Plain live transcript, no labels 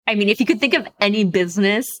I mean, if you could think of any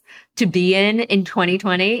business to be in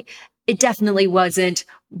 2020, it definitely wasn't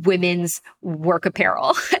women's work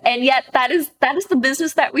apparel. And yet that is the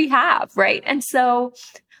business that we have, right? And so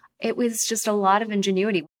it was just a lot of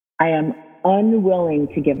ingenuity. I am unwilling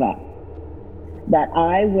to give up. That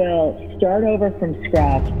I will start over from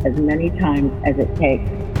scratch as many times as it takes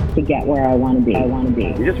to get where I want to be.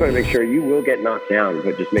 You just want to make sure you will get knocked down,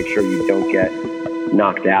 but just make sure you don't get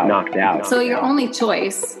knocked out. So your only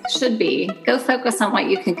choice should be go focus on what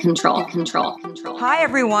you can control. Hi,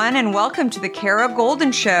 everyone, and welcome to the Kara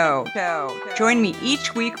Goldin Show. Join me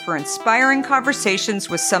each week for inspiring conversations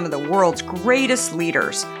with some of the world's greatest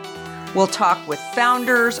leaders. We'll talk with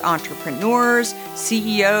founders, entrepreneurs,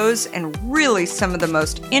 CEOs, and really some of the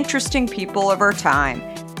most interesting people of our time.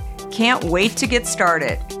 Can't wait to get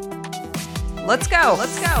started. Let's go.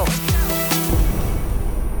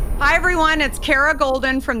 Hi, everyone. It's Kara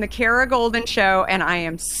Goldin from The Kara Goldin Show, and I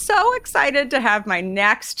am so excited to have my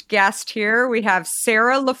next guest here. We have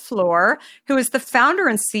Sarah LaFleur, who is the founder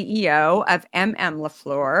and CEO of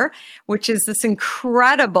LaFleur, which is this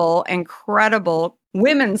incredible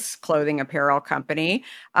women's clothing apparel company.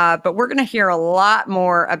 But we're going to hear a lot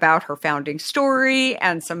more about her founding story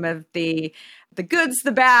and some of the goods,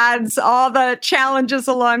 the bads, all the challenges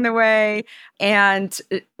along the way. And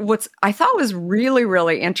what's I thought was really,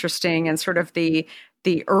 really interesting and sort of the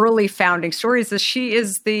early founding stories is she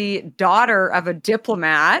is the daughter of a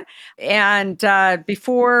diplomat. And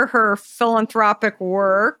before her philanthropic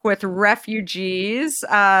work with refugees,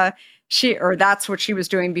 that's what she was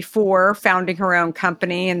doing before founding her own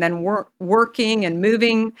company, and then working and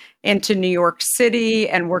moving into New York City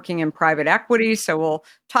and working in private equity. So we'll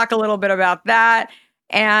talk a little bit about that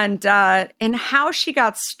and how she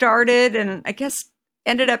got started, and I guess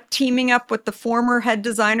ended up teaming up with the former head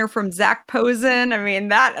designer from Zac Posen. I mean,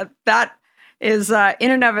 that is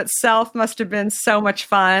in and of itself must have been so much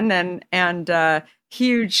fun and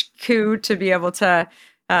huge coup to be able to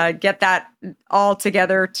get that all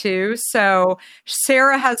together too. So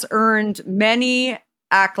Sarah has earned many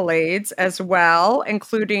accolades as well,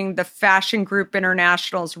 including the Fashion Group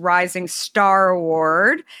International's Rising Star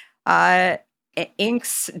Award,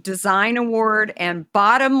 Inc.'s Design Award, and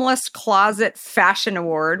Bottomless Closet Fashion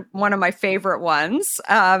Award, one of my favorite ones.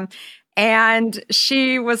 And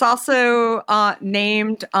she was also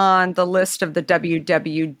named on the list of the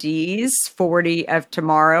WWD's 40 of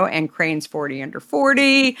Tomorrow and Crane's 40 Under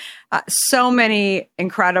 40. So many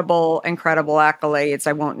incredible accolades.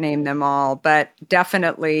 I won't name them all, but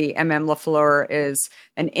definitely LaFleur is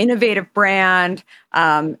an innovative brand,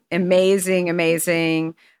 amazing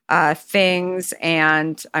things,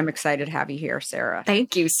 and I'm excited to have you here, Sarah.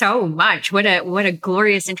 Thank you so much. What a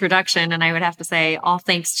glorious introduction, and I would have to say all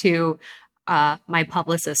thanks to my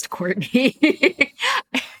publicist Courtney.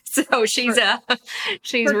 So she's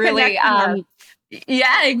really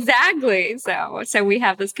yeah, exactly. So we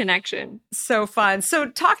have this connection. So fun. So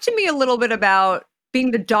talk to me a little bit about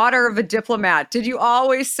being the daughter of a diplomat. Did you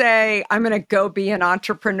always say, I'm going to go be an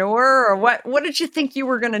entrepreneur, or what did you think you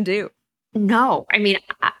were going to do? No, I mean,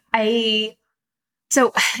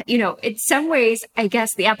 so, in some ways, I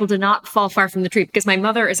guess the apple did not fall far from the tree because my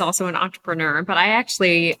mother is also an entrepreneur, but I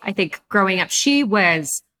think growing up, she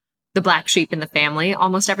was the black sheep in the family.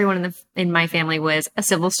 Almost everyone in my family was a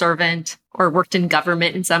civil servant or worked in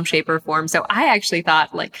government in some shape or form. So I actually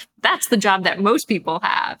thought that's the job that most people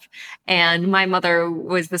have. And my mother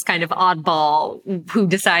was this kind of oddball who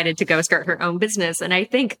decided to go start her own business. And I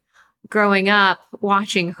think growing up,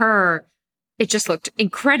 watching her, it just looked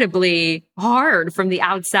incredibly hard from the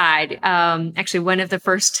outside. Actually, one of the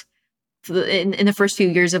first, in the first few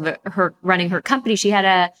years of her running her company, she had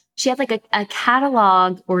a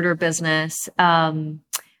catalog order business,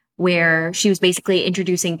 where she was basically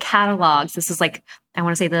introducing catalogs. This is I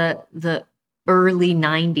want to say the early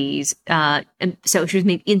 90s. And so she was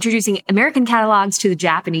introducing American catalogs to the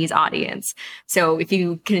Japanese audience. So if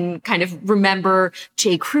you can kind of remember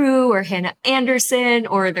J. Crew or Hannah Anderson,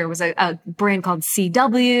 or there was a brand called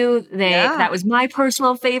CW. That was my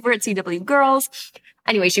personal favorite, CW Girls.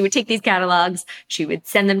 Anyway, she would take these catalogs, she would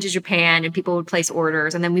send them to Japan, and people would place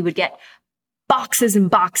orders, and then we would get boxes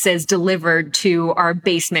and boxes delivered to our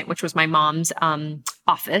basement, which was my mom's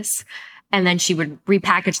office. And then she would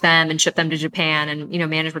repackage them and ship them to Japan and,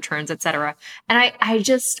 manage returns, et cetera. And I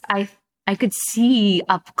could see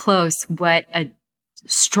up close what a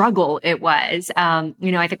struggle it was. I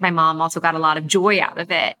think my mom also got a lot of joy out of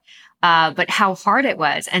it. But how hard it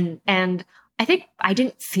was. And I think I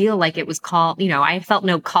didn't feel like it was I felt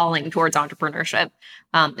no calling towards entrepreneurship.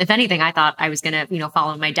 If anything, I thought I was going to,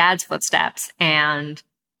 follow my dad's footsteps. And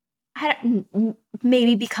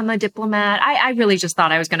maybe become a diplomat. I really just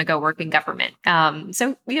thought I was going to go work in government.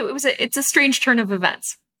 So it's a strange turn of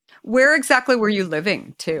events. Where exactly were you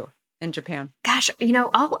living too in Japan? Gosh,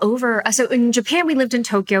 all over. So in Japan, we lived in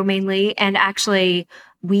Tokyo mainly. And actually,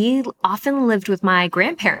 we often lived with my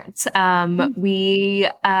grandparents. We,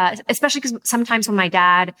 especially because sometimes when my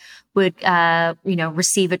dad would,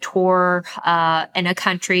 receive a tour, in a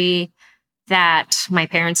country that my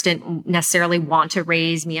parents didn't necessarily want to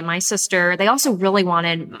raise me and my sister. They also really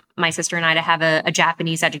wanted my sister and I to have a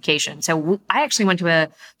Japanese education. So I actually went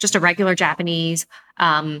to just a regular Japanese,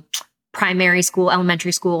 primary school,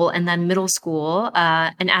 elementary school, and then middle school,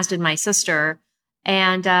 and as did my sister.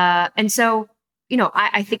 And so,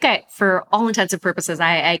 I think for all intents and purposes,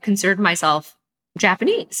 I considered myself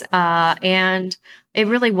Japanese. And it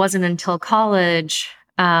really wasn't until college,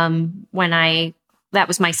 when that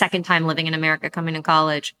was my second time living in America, coming to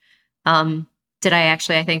college, did I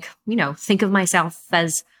actually, I think, think of myself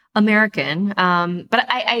as American. But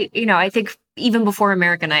I think even before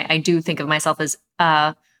American, I do think of myself as,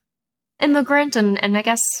 immigrant and I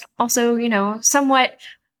guess also, somewhat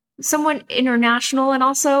international and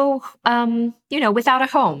also, without a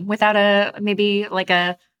home, without maybe like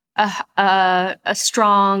a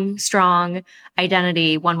strong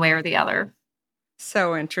identity one way or the other.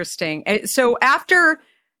 So interesting. So after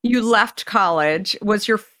you left college, what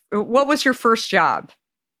was your first job?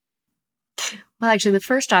 Well, actually, the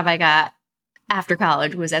first job I got after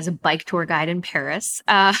college was as a bike tour guide in Paris.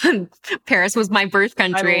 Paris was my birth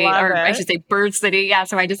country, I should say birth city. Yeah.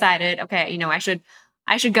 So I decided, okay,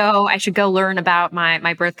 I should go learn about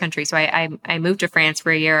my birth country. So I moved to France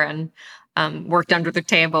for a year and worked under the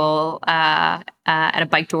table at a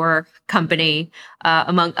bike tour company,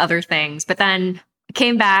 among other things. But then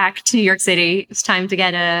came back to New York City. It was time to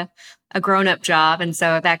get a grown-up job. And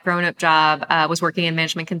so that grown-up job was working in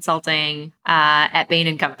management consulting at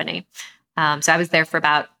Bain & Company. So I was there for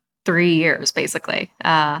about 3 years, basically,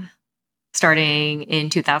 starting in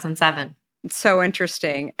 2007. It's so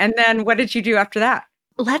interesting. And then what did you do after that?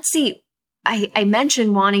 Let's see. I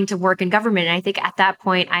mentioned wanting to work in government. And I think at that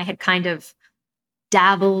point, I had kind of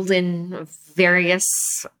dabbled in various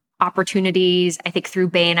opportunities. I think through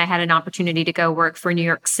Bain, I had an opportunity to go work for New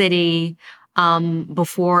York City.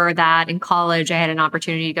 Before that, in college, I had an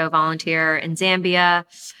opportunity to go volunteer in Zambia.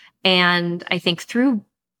 And I think through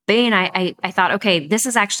Bain, I thought, okay, this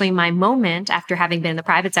is actually my moment after having been in the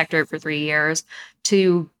private sector for 3 years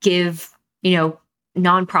to give,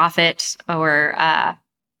 nonprofit or,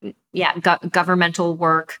 governmental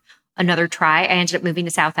work another try. I ended up moving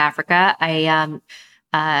to South Africa.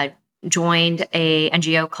 I joined a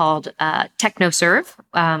NGO called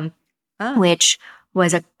TechnoServe, which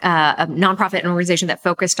was a nonprofit organization that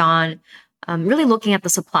focused on really looking at the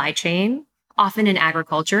supply chain, often in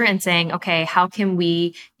agriculture, and saying, okay, how can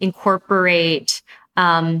we incorporate,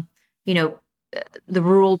 the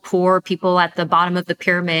rural poor people at the bottom of the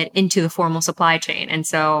pyramid into the formal supply chain? And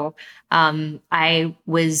so I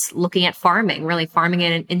was looking at really farming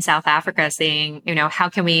in South Africa, saying, how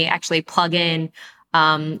can we actually plug in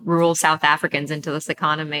rural South Africans into this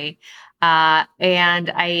economy?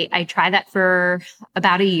 And I tried that for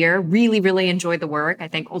about a year, really, really enjoyed the work. I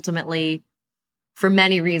think ultimately, for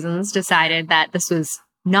many reasons, decided that this was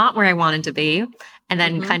not where I wanted to be. And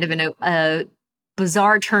then kind of in a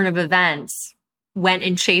bizarre turn of events, went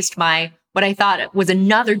and chased what I thought was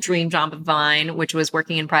another dream job of mine, which was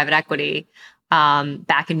working in private equity,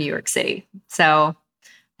 back in New York City. So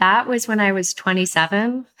that was when I was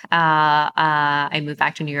 27. I moved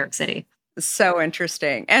back to New York City. So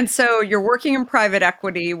interesting. And so you're working in private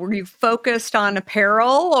equity. Were you focused on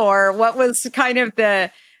apparel, or what was kind of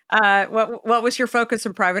what was your focus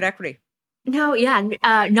in private equity? No, yeah,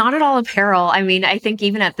 not at all apparel. I mean, I think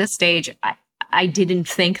even at this stage, I didn't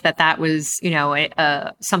think that was,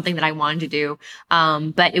 something that I wanted to do.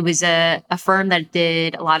 But it was a firm that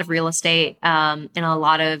did a lot of real estate, and a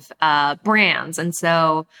lot of, brands. And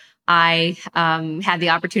so I, had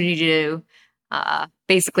the opportunity to,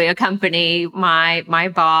 basically accompany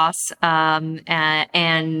my boss,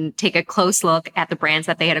 and take a close look at the brands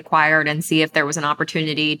that they had acquired and see if there was an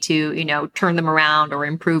opportunity to, turn them around or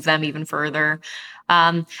improve them even further.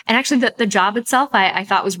 And actually the job itself, I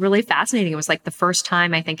thought was really fascinating. It was like the first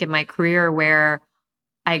time I think in my career where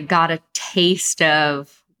I got a taste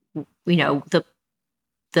of, the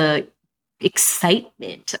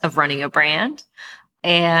excitement of running a brand.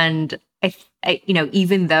 And I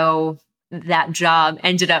even though that job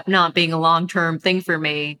ended up not being a long-term thing for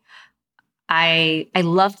me, I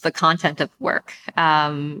loved the content of work.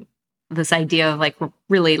 This idea of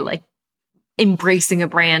really embracing a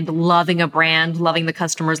brand, loving the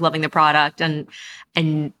customers, loving the product, and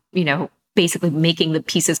basically making the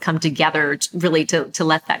pieces come together really to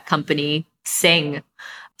let that company sing.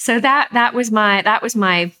 So that was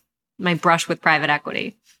my brush with private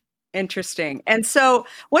equity. Interesting. And so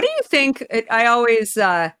what do you think?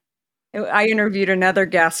 I interviewed another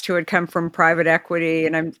guest who had come from private equity,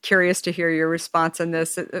 and I'm curious to hear your response on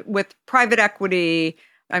this. With private equity,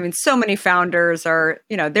 I mean, so many founders are,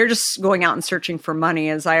 they're just going out and searching for money.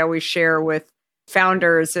 As I always share with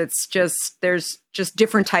founders, there's just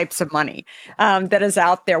different types of money that is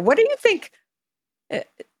out there. What do you think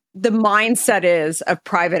the mindset is of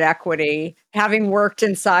private equity, having worked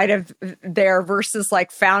inside of there versus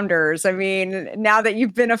like founders? I mean, now that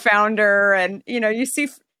you've been a founder and, you see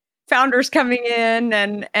founders coming in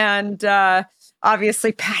and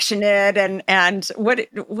obviously passionate and what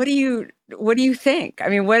do you think? I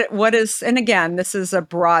mean, what is, and again, this is a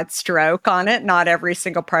broad stroke on it, not every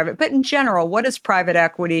single private, but in general, what is private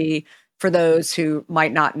equity for those who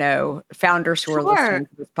might not know, founders who are listening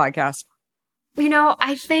to this podcast?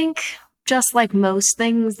 I think just like most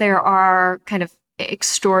things, there are kind of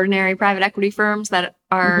extraordinary private equity firms that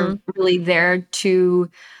are really there to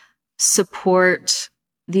support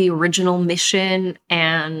the original mission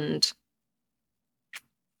and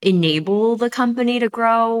enable the company to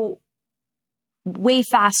grow way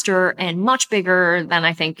faster and much bigger than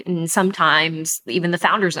I think sometimes even the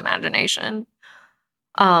founder's imagination.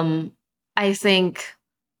 I think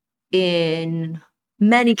in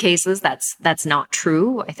many cases that's not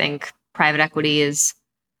true. I think private equity is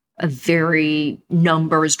a very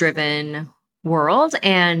numbers driven world,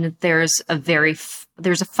 and there's a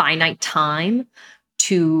finite time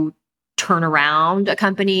to turn around a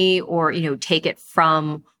company or, take it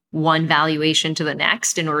from one valuation to the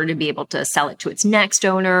next in order to be able to sell it to its next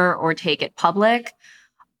owner or take it public.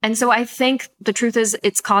 And so I think the truth is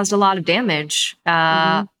it's caused a lot of damage to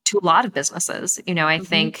a lot of businesses. I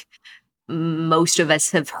think most of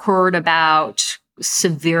us have heard about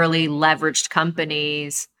severely leveraged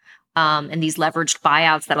companies and these leveraged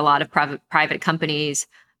buyouts that a lot of private equity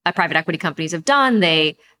companies have done.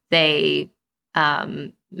 They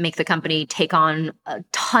make the company take on a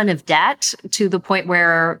ton of debt to the point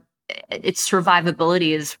where its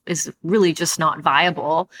survivability is really just not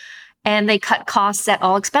viable. And they cut costs at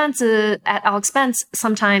all expense,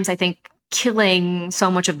 sometimes I think killing so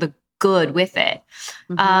much of the good with it.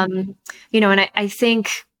 And I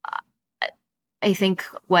think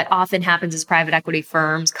what often happens is private equity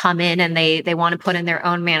firms come in and they want to put in their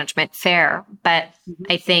own management, fair. But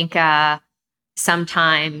I think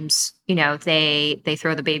sometimes, they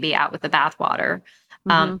throw the baby out with the bathwater.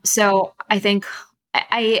 So I think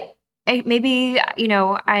I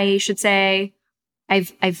should say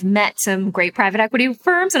I've met some great private equity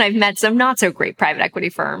firms and I've met some not so great private equity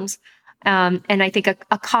firms. And I think a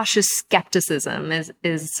cautious skepticism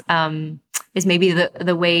is maybe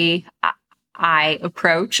the way I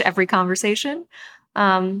approach every conversation.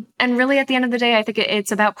 And really at the end of the day, I think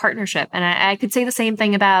it's about partnership. And I could say the same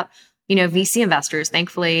thing about, VC investors.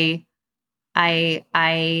 Thankfully,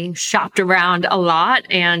 I shopped around a lot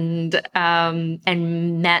and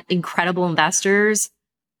met incredible investors.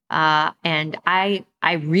 And I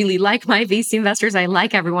really like my VC investors. I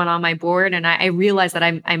like everyone on my board. And I realize that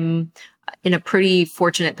I'm in a pretty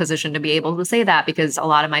fortunate position to be able to say that because a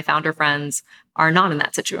lot of my founder friends are not in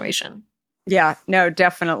that situation. Yeah, no,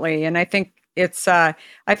 definitely. And I think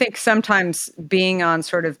I think sometimes being on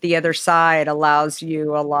sort of the other side allows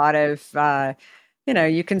you a lot of,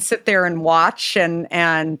 you can sit there and watch and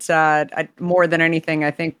more than anything,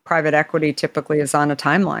 I think private equity typically is on a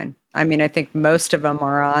timeline. I mean, I think most of them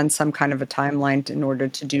are on some kind of a timeline in order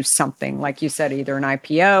to do something, like you said, either an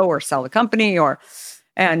IPO or sell a company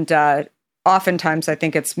and oftentimes I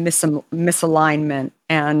think it's misalignment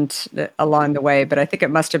and along the way, but I think it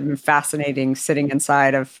must have been fascinating sitting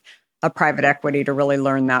inside of a private equity to really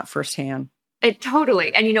learn that firsthand.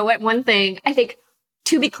 Totally. And you know what? One thing, I think,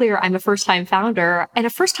 to be clear, I'm a first-time founder and a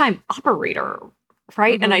first-time operator,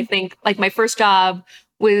 right? And I think like my first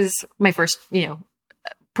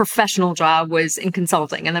professional job was in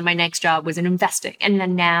consulting. And then my next job was in investing. And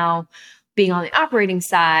then now being on the operating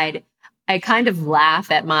side, I kind of laugh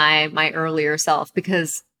at my earlier self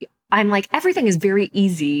because I'm like, everything is very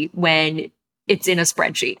easy when it's in a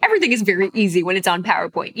spreadsheet. Everything is very easy when it's on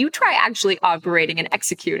PowerPoint. You try actually operating and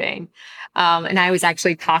executing. And I was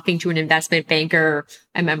actually talking to an investment banker,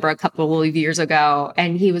 I remember a couple of years ago,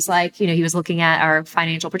 and he was like, he was looking at our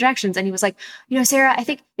financial projections and he was like, Sarah, I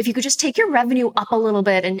think if you could just take your revenue up a little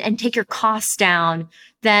bit and take your costs down,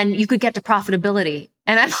 then you could get to profitability.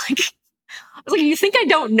 And I'm like, I was like, you think I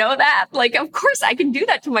don't know that? Like, of course I can do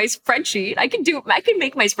that to my spreadsheet. I can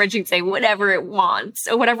make my spreadsheet say whatever it wants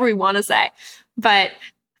or whatever we want to say. But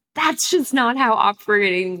that's just not how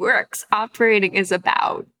operating works. Operating is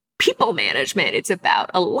about people management. It's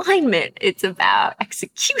about alignment. It's about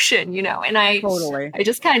execution, and I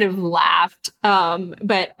just kind of laughed.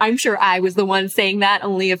 But I'm sure I was the one saying that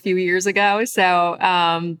only a few years ago. So,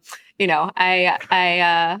 I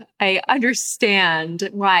understand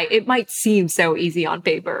why it might seem so easy on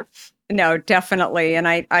paper. No, definitely. And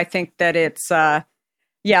I think that it's,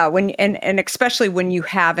 and especially when you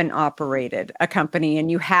haven't operated a company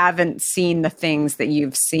and you haven't seen the things that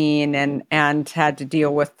you've seen and had to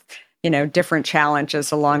deal with, different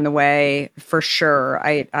challenges along the way, for sure.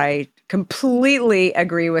 I completely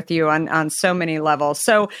agree with you on so many levels.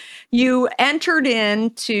 So you entered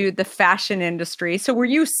into the fashion industry. So were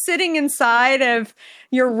you sitting inside of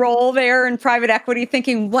your role there in private equity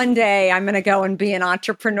thinking one day I'm going to go and be an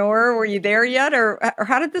entrepreneur? Were you there yet? Or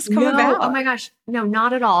how did this come about? Oh my gosh. No,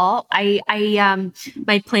 not at all.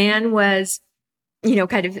 My plan was,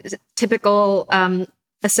 kind of typical,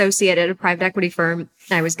 associate at a private equity firm.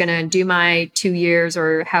 I was going to do my 2 years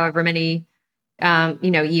or however many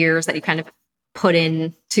years that you kind of put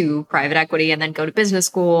into private equity and then go to business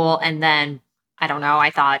school. And then, I don't know,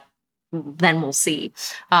 I thought, then we'll see.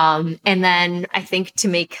 And then I think, to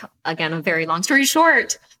make, again, a very long story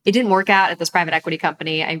short, it didn't work out at this private equity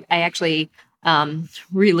company. I actually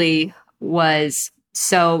really was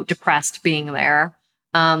so depressed being there.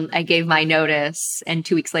 I gave my notice, and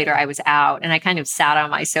 2 weeks later I was out, and I kind of sat on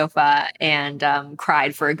my sofa and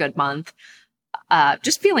cried for a good month.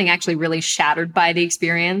 Just feeling actually really shattered by the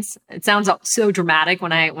experience. It sounds so dramatic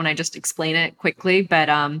when I just explain it quickly, but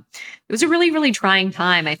it was a really, really trying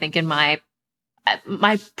time, I think, in my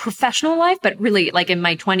professional life, but really, like, in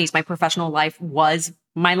my 20s, my professional life was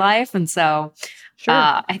my life. And so sure.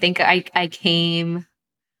 I think I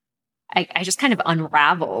just kind of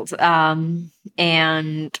unraveled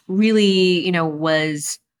and really,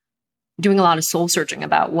 was doing a lot of soul searching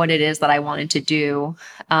about what it is that I wanted to do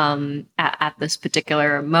at this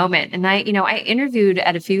particular moment. And I interviewed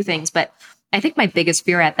at a few things, but I think my biggest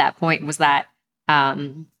fear at that point was that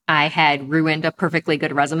I had ruined a perfectly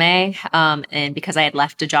good resume. And because I had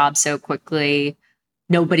left a job so quickly,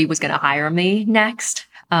 nobody was going to hire me next.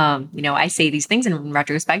 I say these things, and in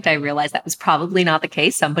retrospect, I realized that was probably not the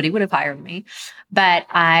case. Somebody would have hired me. But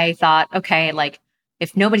I thought, okay, like,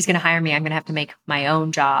 if nobody's going to hire me, I'm going to have to make my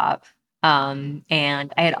own job. And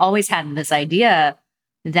I had always had this idea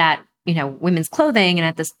that, women's clothing,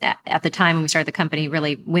 and at the time when we started the company,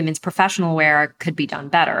 really women's professional wear could be done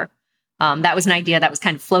better. That was an idea that was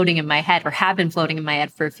kind of floating in my head, or had been floating in my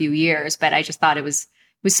head for a few years. But I just thought it was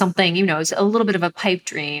something, it was a little bit of a pipe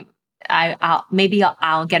dream.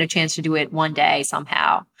 I'll get a chance to do it one day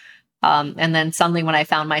somehow. And then suddenly, when I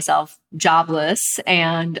found myself jobless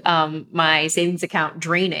and my savings account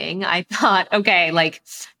draining, I thought, okay, like,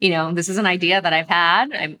 this is an idea that I've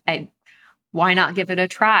had. Why not give it a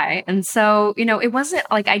try? And so, it wasn't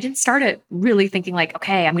like I didn't start it really thinking like,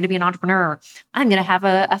 okay, I'm going to be an entrepreneur. I'm going to have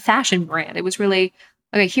a fashion brand. It was really,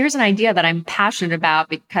 okay, here's an idea that I'm passionate about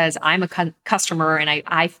because I'm a customer and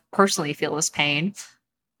I personally feel this pain.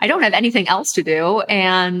 I don't have anything else to do.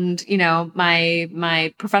 And,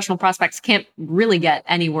 my professional prospects can't really get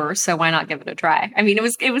any worse. So why not give it a try? I mean, it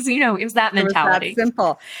was that mentality. It was that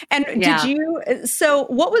simple. And so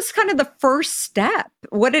what was kind of the first step?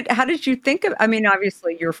 How did you think of,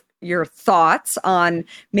 obviously your thoughts on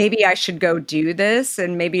maybe I should go do this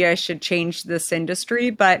and maybe I should change this industry.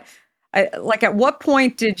 But at what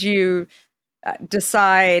point did you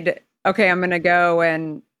decide, okay, I'm going to go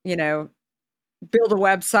and, build a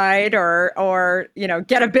website or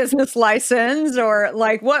get a business license, or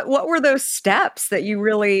like what were those steps that you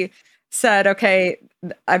really said, okay,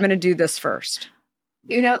 I'm going to do this first?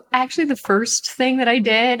 Actually the first thing that I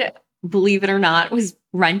did, believe it or not, was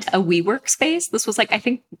rent a WeWork space. This was I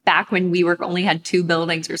think back when WeWork only had 2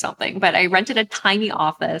 buildings or something, but I rented a tiny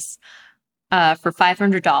office for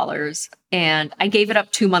 $500, and I gave it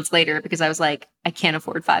up 2 months later because I was like, I can't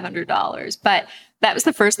afford $500. But that was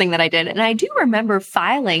the first thing that I did. And I do remember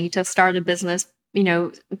filing to start a business,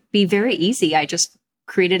 be very easy. I just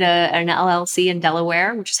created an LLC in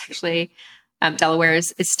Delaware, which is actually, Delaware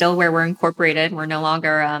is still where we're incorporated. We're no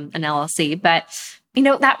longer an LLC. But,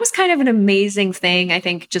 that was kind of an amazing thing. I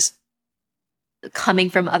think just coming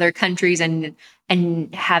from other countries and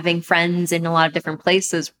having friends in a lot of different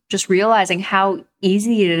places, just realizing how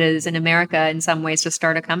easy it is in America in some ways to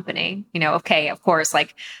start a company. Okay, of course,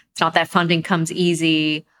 like, it's not that funding comes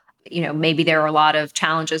easy. Maybe there are a lot of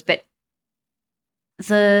challenges, but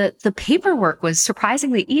the paperwork was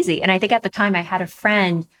surprisingly easy. And I think at the time I had a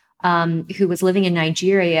friend who was living in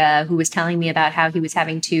Nigeria, who was telling me about how he was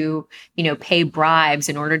having to, pay bribes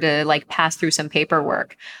in order to like pass through some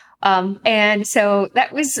paperwork. And so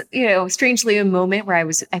that was, strangely a moment where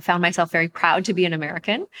I found myself very proud to be an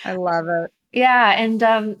American. I love it. Yeah.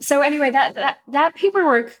 And, so anyway, that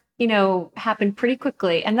paperwork, happened pretty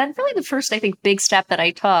quickly. And then really the first, I think, big step that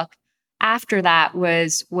I took after that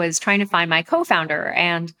was trying to find my co-founder.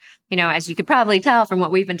 And, as you could probably tell from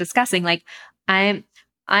what we've been discussing, like I'm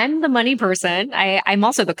the money person. I'm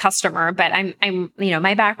also the customer, but I'm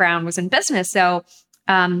my background was in business. So,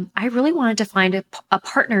 I really wanted to find a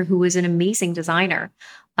partner who was an amazing designer.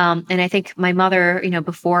 And I think my mother,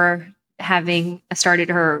 before having started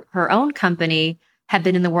her own company, had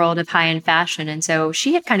been in the world of high-end fashion. And so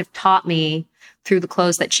she had kind of taught me through the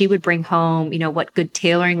clothes that she would bring home, what good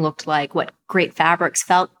tailoring looked like, what great fabrics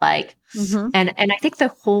felt like. Mm-hmm. And I think the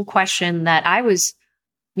whole question that I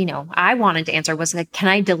wanted to answer was like, can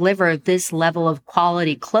I deliver this level of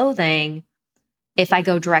quality clothing if I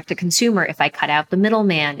go direct to consumer, if I cut out the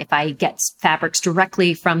middleman, if I get fabrics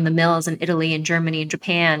directly from the mills in Italy and Germany and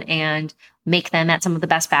Japan and make them at some of the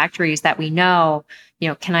best factories that we know,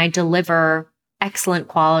 can I deliver excellent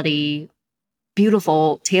quality,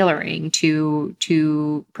 beautiful tailoring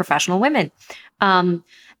to professional women?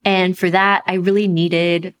 And for that, I really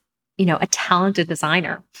needed, a talented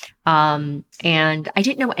designer. And I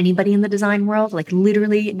didn't know anybody in the design world, like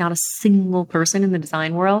literally not a single person in the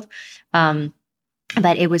design world.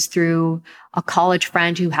 But it was through a college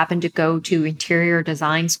friend who happened to go to interior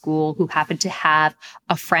design school, who happened to have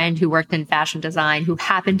a friend who worked in fashion design, who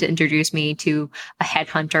happened to introduce me to a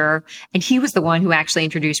headhunter. And he was the one who actually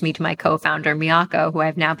introduced me to my co-founder, Miyako, who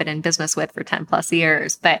I've now been in business with for 10 plus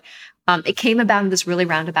years. But it came about in this really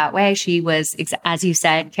roundabout way. She was, as you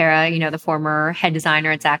said, Kara, the former head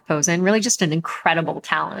designer at Zac Posen, really just an incredible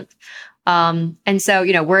talent. And so,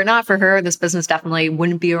 were it not for her, this business definitely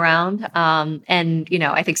wouldn't be around. And,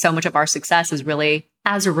 I think so much of our success is really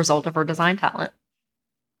as a result of her design talent.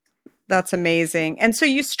 That's amazing. And so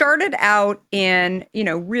you started out in,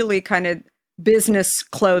 really kind of business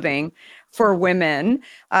clothing for women.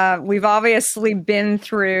 We've obviously been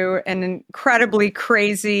through an incredibly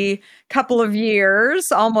crazy couple of years,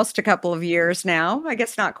 almost a couple of years now. I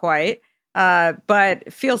guess not quite. But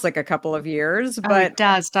it feels like a couple of years, but it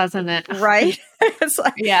does, doesn't it? Right. It's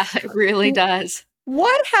like, yeah, it really does.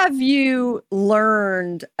 What have you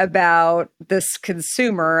learned about this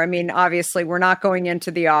consumer? I mean, obviously we're not going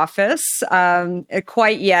into the office,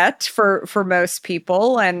 quite yet for most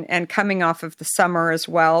people and coming off of the summer as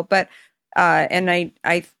well. But, and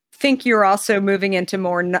I think you're also moving into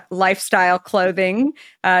more lifestyle clothing,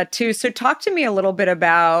 too. So talk to me a little bit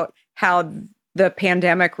about how the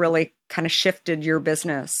pandemic really kind of shifted your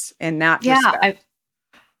business in that respect.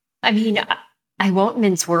 I mean, I won't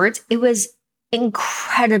mince words. It was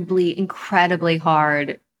incredibly, incredibly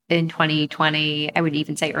hard in 2020. I would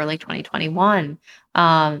even say early 2021.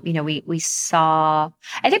 We saw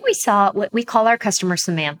what we call our customer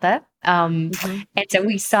Samantha. And so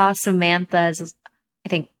we saw Samantha's, I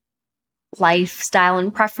think, lifestyle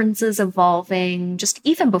and preferences evolving just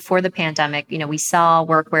even before the pandemic. We saw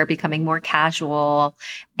workwear becoming more casual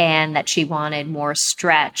and that she wanted more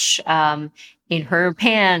stretch in her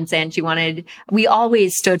pants. And we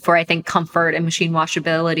always stood for, I think, comfort and machine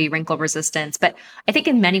washability, wrinkle resistance. But I think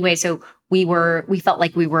in many ways, so we felt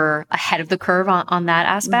like we were ahead of the curve on that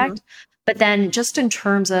aspect. Mm-hmm. But then just in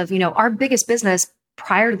terms of, our biggest business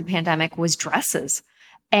prior to the pandemic was dresses.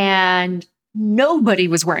 And nobody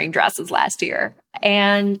was wearing dresses last year.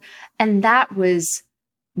 And that was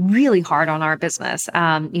really hard on our business.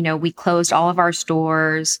 We closed all of our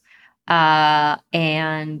stores,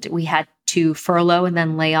 and we had to furlough and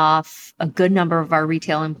then lay off a good number of our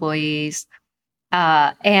retail employees.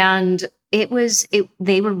 And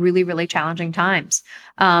they were really, really challenging times.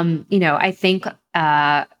 I think,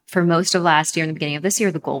 for most of last year and the beginning of this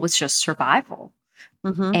year, the goal was just survival.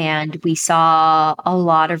 Mm-hmm. And we saw a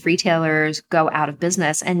lot of retailers go out of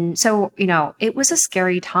business. And so, it was a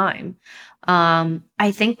scary time.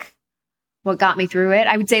 I think what got me through it,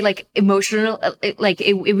 I would say like emotional,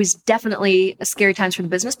 it was definitely a scary times for the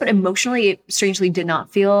business, but emotionally, it strangely did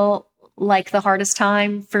not feel like the hardest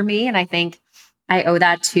time for me. And I think I owe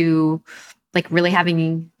that to like really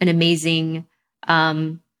having an amazing,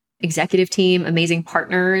 executive team, amazing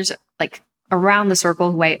partners, like around the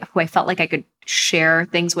circle who I felt like I could share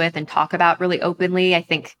things with and talk about really openly. I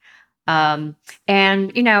think, and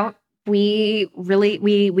we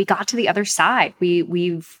got to the other side.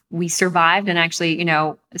 We survived, and actually,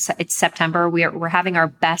 it's September. We're having our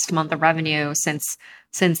best month of revenue since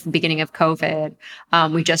the beginning of COVID.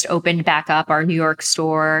 We just opened back up our New York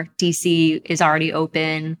store. DC is already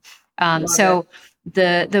open. So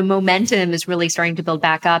the momentum is really starting to build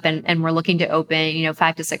back up, and we're looking to open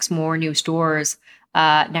 5 to 6 more new stores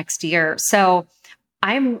next year. So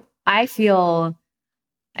I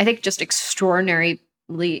think just extraordinarily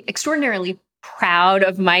proud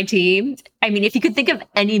of my team. I mean, if you could think of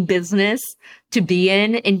any business to be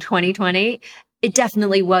in 2020, it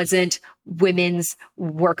definitely wasn't women's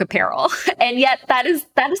work apparel. And yet that is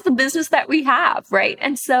the business that we have, right?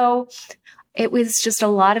 And so it was just a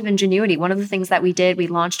lot of ingenuity. One of the things that we did, we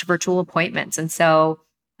launched virtual appointments. And so,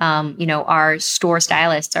 our store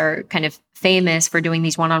stylists are kind of famous for doing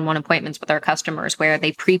these one-on-one appointments with our customers where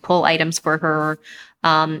they pre-pull items for her.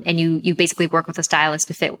 And you basically work with a stylist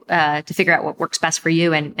to figure out what works best for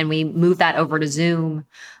you. And we moved that over to Zoom.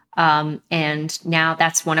 And now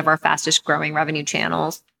that's one of our fastest growing revenue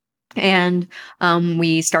channels. And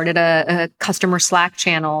we started a customer Slack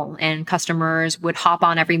channel, and customers would hop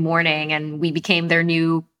on every morning, and we became their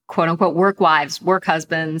new quote unquote work wives, work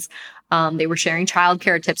husbands. They were sharing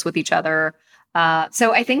childcare tips with each other.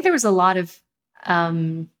 So I think there was a lot of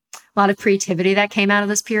creativity that came out of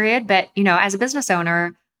this period, but as a business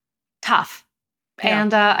owner, tough. Yeah.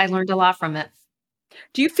 And I learned a lot from it.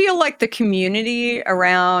 Do you feel like the community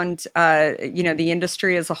around, the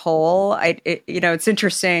industry as a whole? It's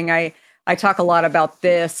interesting. I talk a lot about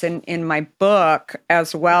this in my book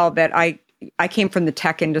as well, that I came from the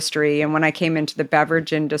tech industry. And when I came into the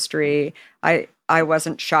beverage industry, I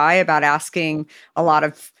wasn't shy about asking a lot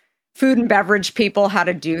of food and beverage people how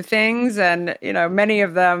to do things. And, many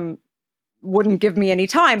of them wouldn't give me any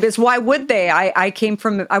time, because why would they? I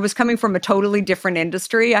was coming from a totally different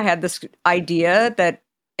industry. I had this idea that,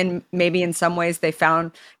 and maybe in some ways they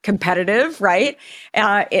found competitive, right?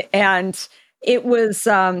 And it was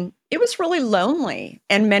really lonely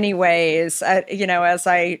in many ways, as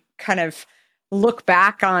I kind of look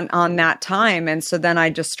back on that time. And so then I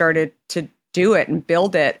just started to do it and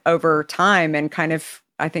build it over time, and kind of,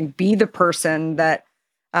 I think, be the person that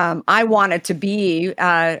I wanted to be,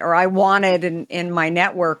 or I wanted in my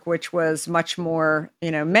network, which was much more,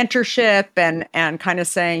 mentorship and kind of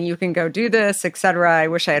saying, you can go do this, et cetera. I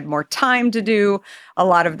wish I had more time to do a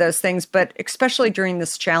lot of those things, but especially during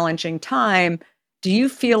this challenging time, do you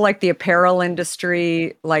feel like the apparel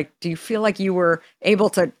industry, do you feel like you were able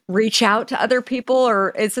to reach out to other people,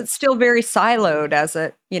 or is it still very siloed as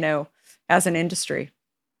an industry?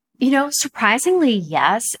 Surprisingly,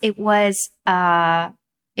 yes, it was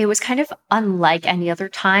kind of unlike any other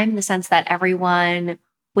time, in the sense that everyone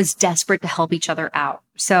was desperate to help each other out.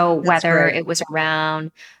 So whether it was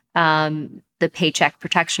around the Paycheck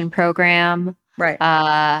Protection Program, right?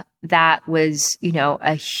 That was,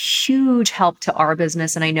 a huge help to our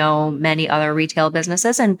business, and I know many other retail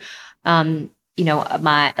businesses. And my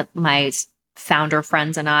founder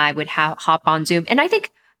friends and I would hop on Zoom, and I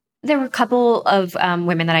think there were a couple of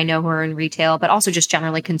women that I know who are in retail, but also just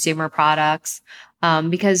generally consumer products.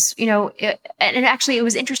 Because, and actually it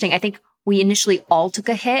was interesting. I think we initially all took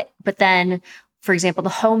a hit, but then, for example, the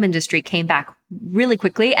home industry came back really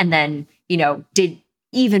quickly, and then, did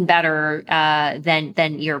even better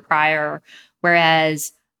than year prior.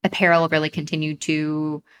 Whereas apparel really continued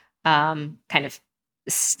to kind of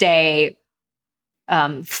stay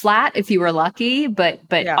flat if you were lucky, but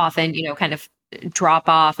often, kind of drop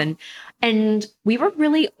off. And we were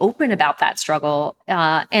really open about that struggle.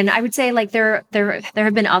 And I would say there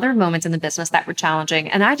have been other moments in the business that were challenging,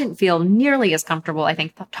 and I didn't feel nearly as comfortable, I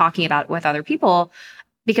think, talking about it with other people,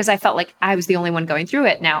 because I felt like I was the only one going through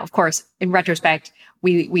it. Now, of course, in retrospect,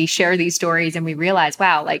 we share these stories and we realize,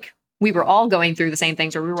 wow, we were all going through the same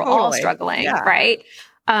things, or we were all struggling, right?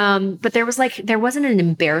 But there wasn't an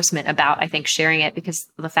embarrassment about, I think, sharing it, because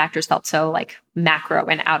the factors felt so macro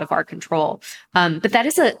and out of our control. But that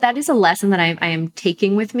is a lesson that I am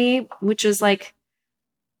taking with me, which is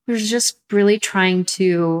we're just really trying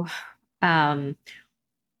to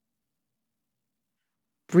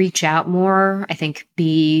reach out more. I think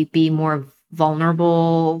be more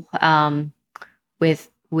vulnerable with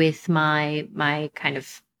my kind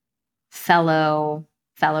of fellow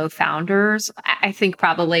founders. I think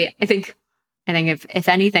if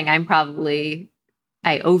anything, I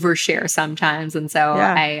overshare sometimes. And so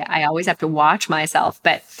I always have to watch myself.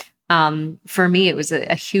 But for me, it was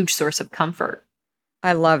a huge source of comfort.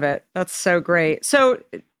 I love it. That's so great. So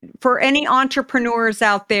for any entrepreneurs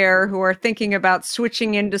out there who are thinking about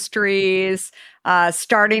switching industries,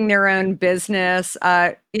 starting their own business,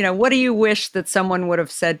 what do you wish that someone would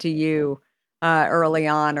have said to you early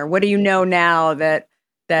on, or what do you know now that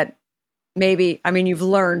maybe, I mean, you've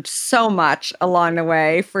learned so much along the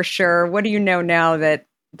way for sure. What do you know now that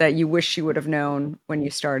you wish you would have known when you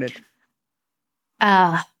started?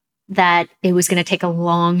 That it was going to take a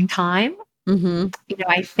long time. Mm-hmm.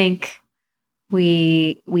 I think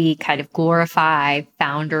we kind of glorify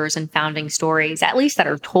founders and founding stories, at least that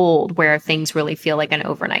are told, where things really feel like an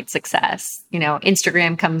overnight success.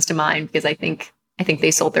 Instagram comes to mind because I think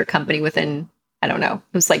they sold their company within, I don't know,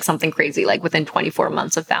 it was like something crazy, like within 24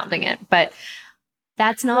 months of founding it. But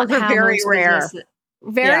that's not how very rare.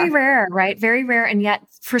 Very rare, right? Very rare. And yet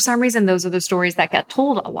for some reason, those are the stories that get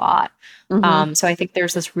told a lot. Mm-hmm. So I think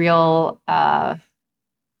there's this real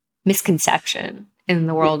misconception in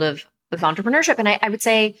the world of entrepreneurship. And I would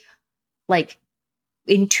say, like,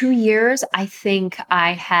 in 2 years, I think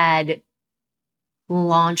I had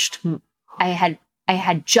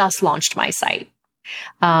just launched my site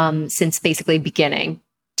since basically beginning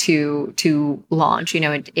to launch.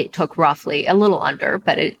 It took roughly a little under,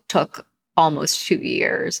 but it took almost 2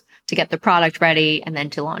 years to get the product ready and then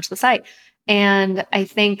to launch the site. And I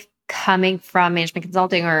think coming from management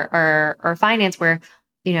consulting or finance, where,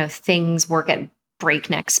 things work at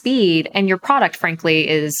breakneck speed and your product, frankly,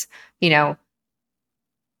 is,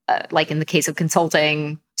 like in the case of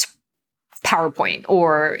consulting, PowerPoint,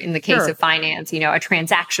 or in the case of finance, a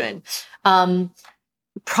transaction.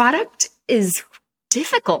 Product is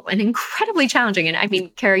difficult and incredibly challenging. And I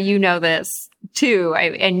mean, Kara, you know this too.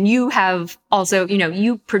 And you have also,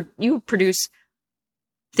 you produce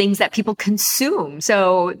things that people consume.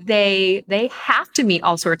 So they have to meet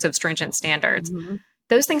all sorts of stringent standards. Mm-hmm.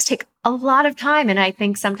 Those things take a lot of time. And I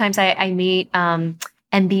think sometimes I meet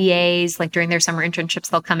MBAs, like during their summer internships,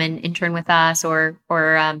 they'll come and intern with us, or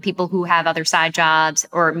people who have other side jobs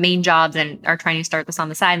or main jobs and are trying to start this on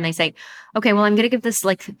the side. And they say, okay, well, I'm going to give this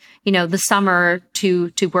the summer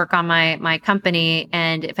to work on my company.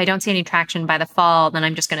 And if I don't see any traction by the fall, then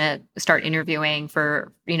I'm just going to start interviewing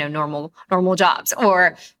for, normal jobs.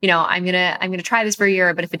 Or, I'm going to try this for a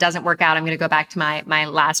year, but if it doesn't work out, I'm going to go back to my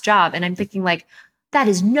last job. And I'm thinking, like, that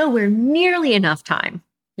is nowhere nearly enough time.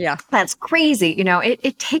 Yeah. That's crazy.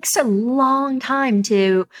 It takes a long time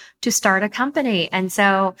to start a company. And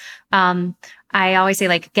so, I always say,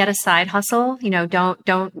 like, get a side hustle,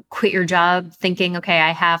 don't quit your job thinking, okay,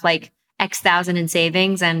 I have like X thousand in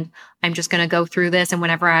savings and I'm just going to go through this. And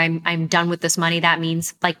whenever I'm done with this money, that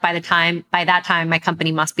means like by that time, my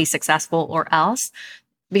company must be successful or else,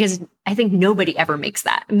 because I think nobody ever makes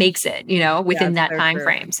it, within that time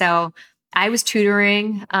frame. So I was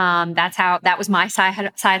tutoring. That was my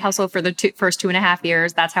side hustle for the first 2.5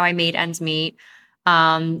 years. That's how I made ends meet,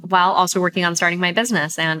 while also working on starting my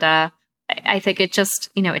business. And I think it just,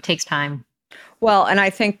 it takes time. Well, and I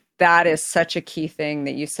think that is such a key thing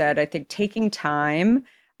that you said. I think taking time,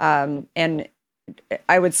 and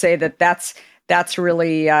I would say that's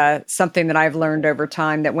really something that I've learned over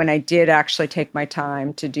time, that when I did actually take my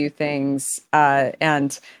time to do things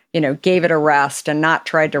and gave it a rest and not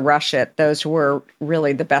tried to rush it, those were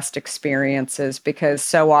really the best experiences, because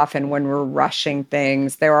so often when we're rushing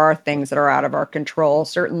things, there are things that are out of our control.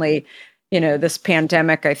 Certainly, this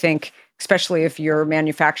pandemic, I think, especially if you're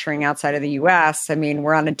manufacturing outside of the US, I mean,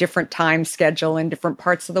 we're on a different time schedule in different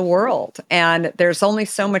parts of the world, and there's only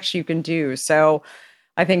so much you can do. So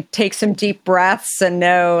I think take some deep breaths and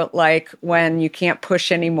know, like, when you can't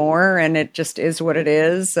push anymore and it just is what it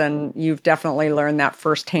is. And you've definitely learned that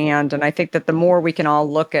firsthand. And I think that the more we can all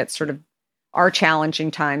look at sort of our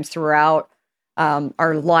challenging times throughout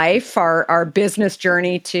our life, our business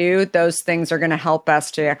journey too, those things are going to help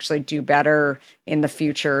us to actually do better in the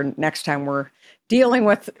future next time we're dealing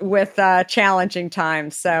with challenging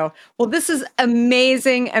times. So, well, this is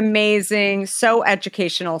amazing, so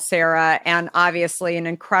educational, Sarah, and obviously an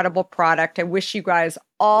incredible product. I wish you guys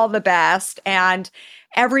all the best, and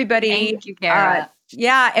everybody. Thank you, Kara.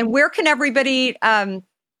 And where can everybody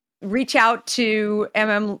reach out to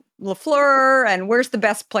LaFleur, and where's the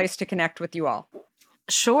best place to connect with you all?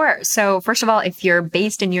 Sure. So first of all, if you're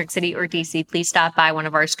based in New York City or DC, please stop by one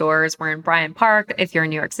of our stores. We're in Bryant Park. If you're in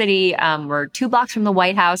New York City, we're 2 blocks from the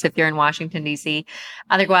White House if you're in Washington, DC.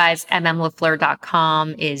 Otherwise,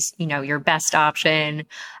 mmlafleur.com is, your best option.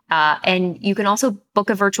 And you can also book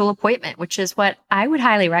a virtual appointment, which is what I would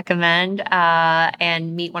highly recommend,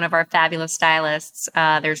 and meet one of our fabulous stylists.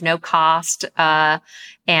 There's no cost,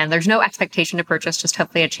 and there's no expectation to purchase, just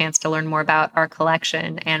hopefully a chance to learn more about our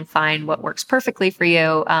collection and find what works perfectly for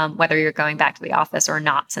you, whether you're going back to the office or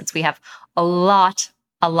not, since we have a lot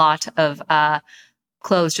of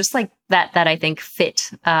clothes just like that I think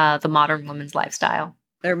fit the modern woman's lifestyle.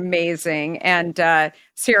 They're amazing. And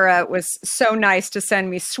Sarah was so nice to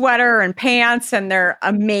send me sweater and pants, and they're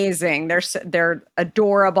amazing. They're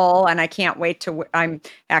adorable, and I can't wait I'm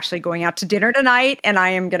actually going out to dinner tonight, and I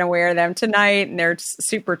am going to wear them tonight, and they're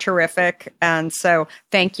super terrific. And so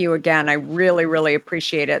thank you again. I really, really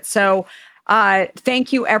appreciate it. So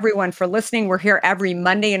thank you everyone for listening. We're here every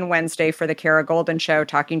Monday and Wednesday for the Kara Goldin Show,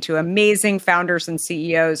 talking to amazing founders and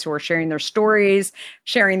CEOs who are sharing their stories,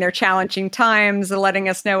 sharing their challenging times, letting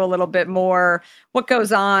us know a little bit more what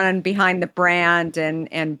goes on behind the brand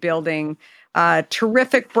and building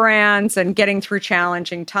terrific brands and getting through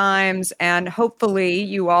challenging times. And hopefully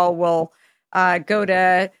you all will go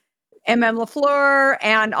to LaFleur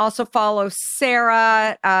and also follow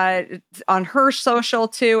Sarah on her social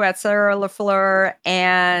too at Sarah LaFleur.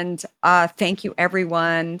 And thank you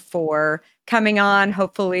everyone for coming on.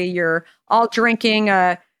 Hopefully you're all drinking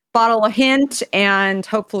a bottle of Hint, and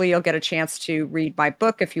hopefully you'll get a chance to read my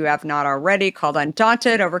book if you have not already, called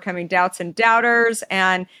Undaunted: Overcoming Doubts and Doubters.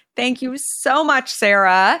 And thank you so much,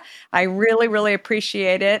 Sarah. I really, really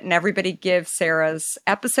appreciate it. And everybody give Sarah's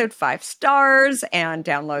episode 5 stars and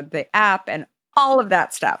download the app and all of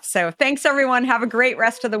that stuff. So thanks, everyone. Have a great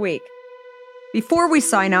rest of the week. Before we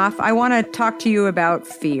sign off, I want to talk to you about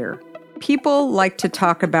fear. People like to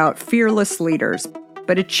talk about fearless leaders,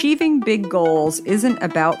 but achieving big goals isn't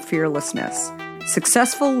about fearlessness.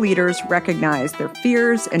 Successful leaders recognize their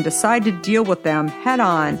fears and decide to deal with them head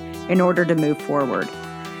on in order to move forward.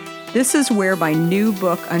 This is where my new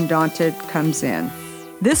book, Undaunted, comes in.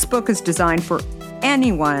 This book is designed for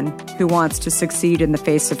anyone who wants to succeed in the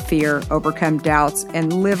face of fear, overcome doubts,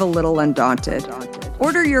 and live a little undaunted.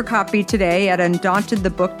 Order your copy today at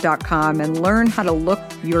undauntedthebook.com and learn how to look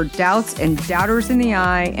your doubts and doubters in the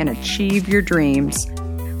eye and achieve your dreams.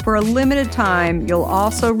 For a limited time, you'll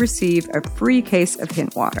also receive a free case of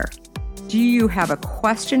Hint water. Do you have a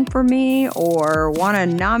question for me or want to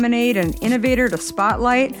nominate an innovator to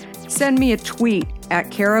spotlight? Send me a tweet at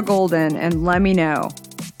Kara Goldin and let me know.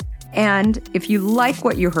 And if you like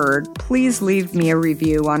what you heard, please leave me a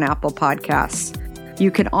review on Apple Podcasts. You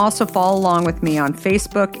can also follow along with me on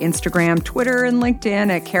Facebook, Instagram, Twitter, and LinkedIn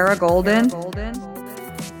at Kara Goldin.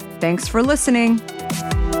 Thanks for listening.